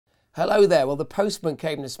Hello there. Well, the postman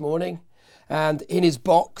came this morning and in his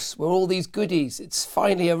box were all these goodies. It's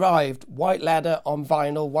finally arrived. White Ladder on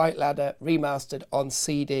vinyl, White Ladder remastered on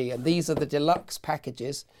CD. And these are the deluxe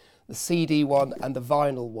packages, the CD one and the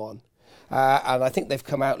vinyl one. And I think they've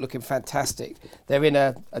come out looking fantastic. They're in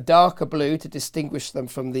a darker blue to distinguish them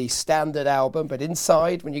from the standard album. But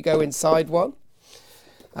inside, when you go inside one,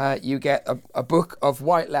 you get a book of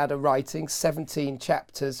White Ladder writing, 17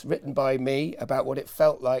 chapters written by me about what it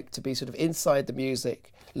felt like to be sort of inside the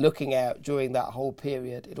music, looking out during that whole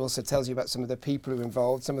period. It also tells you about some of the people who were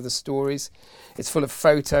involved, some of the stories. It's full of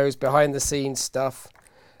photos, behind the scenes stuff.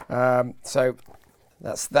 So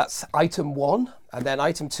that's item one. And then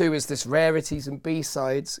item two is this rarities and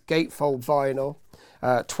B-sides, gatefold vinyl.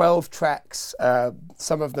 12 tracks,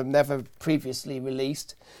 some of them never previously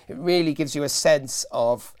released. It really gives you a sense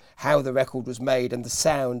of how the record was made and the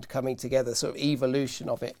sound coming together, sort of evolution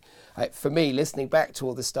of it. For me, listening back to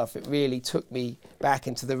all this stuff, it really took me back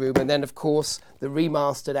into the room. And then, of course, the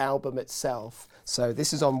remastered album itself. So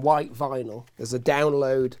this is on white vinyl. There's a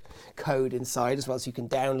download code inside as well, so you can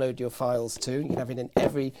download your files too. You can have it in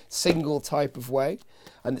every single type of way.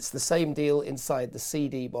 And it's the same deal inside the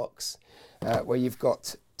CD box. Where you've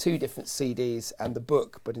got two different CDs and the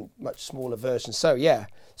book, but in much smaller versions. So yeah,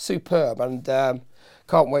 superb, and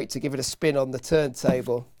can't wait to give it a spin on the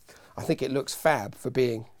turntable. I think it looks fab for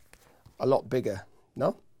being a lot bigger,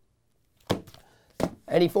 no?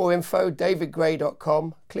 Any more info,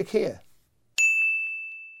 davidgray.com, click here.